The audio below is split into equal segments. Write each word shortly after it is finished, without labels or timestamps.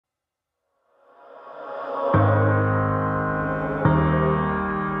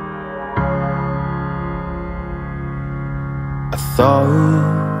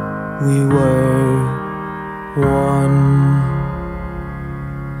thought we were one.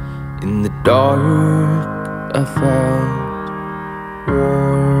 In the dark I felt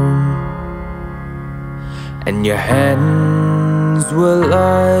warm, and your hands were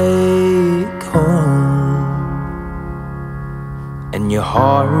like home, and your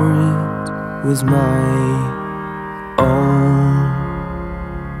heart was my own.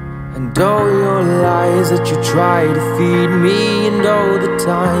 And all your lies that you try to feed me, and all the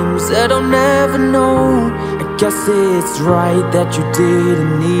times that I'll never know, I guess it's right that you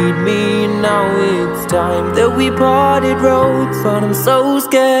didn't need me. And now it's time that we parted roads, but I'm so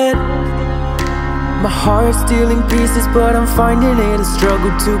scared. My heart's still in pieces, but I'm finding it a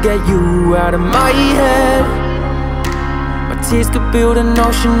struggle to get you out of my head. My tears could build an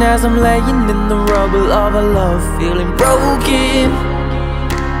ocean as I'm laying in the rubble of a love feeling broken.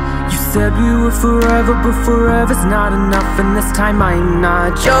 Said we were forever, but forever's not enough, and this time I'm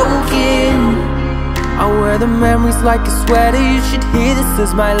not joking. I wear the memories like a sweater. You should hear this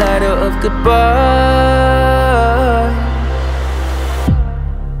as my letter of goodbye.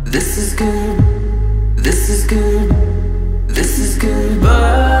 This is good, this is good, this is goodbye.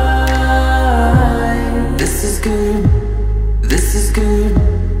 This is good, this is good,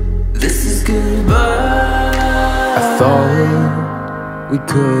 this is goodbye. I thought we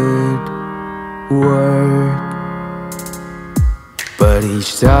could work, but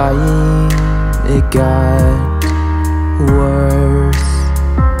each time it got worse.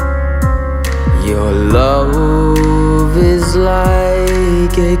 Your love is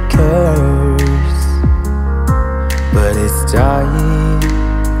like a curse, but it's time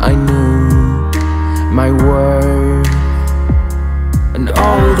I knew my worth. And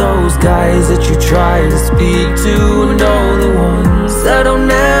all those guys that you try to speak to, and all the ones that I'll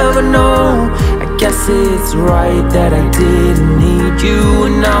never know, I guess it's right that I didn't need you.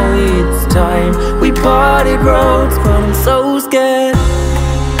 And now it's time we parted roads, but I'm so scared.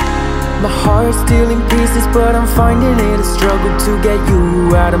 My heart's still in pieces, but I'm finding it a struggle to get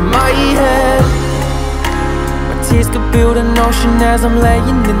you out of my head. My tears could build an ocean as I'm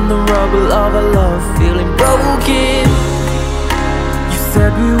laying in the rubble of a love feeling broken.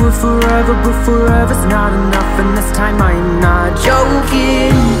 Said we were forever, but forever's not enough, and this time I'm not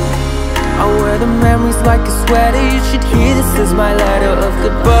joking. I wear the memories like a sweater. You should hear this as my letter of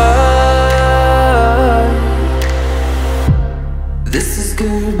goodbye. This is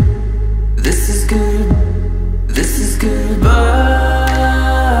good, this is good, this is goodbye.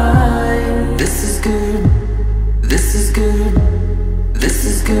 This is good, this is good, this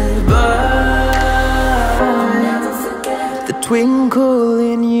is goodbye. The twinkle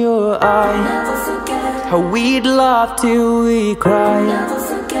in your eye, how we'd laugh till we cry,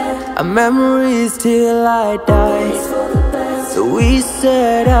 our memories till I die. So we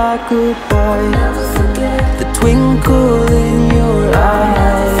said our goodbye. The twinkle in your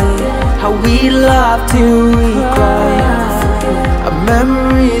eye, how we laugh till we cry, our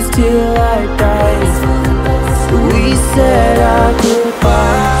memories till I die. So we said our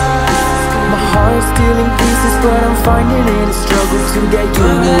goodbye. My heart's still in pieces, but I'm finding it a struggle to get you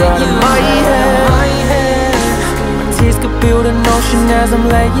out of my head. My tears could build an ocean as I'm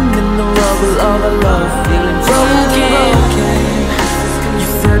laying in the rubble of a love feeling broken. You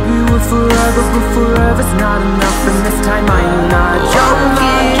said we were forever, but forever's not enough, and this time I'm not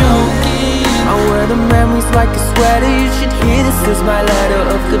joking. I wear the memories like a sweater. You should hear this as my letter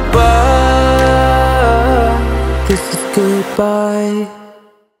of goodbye. This is goodbye.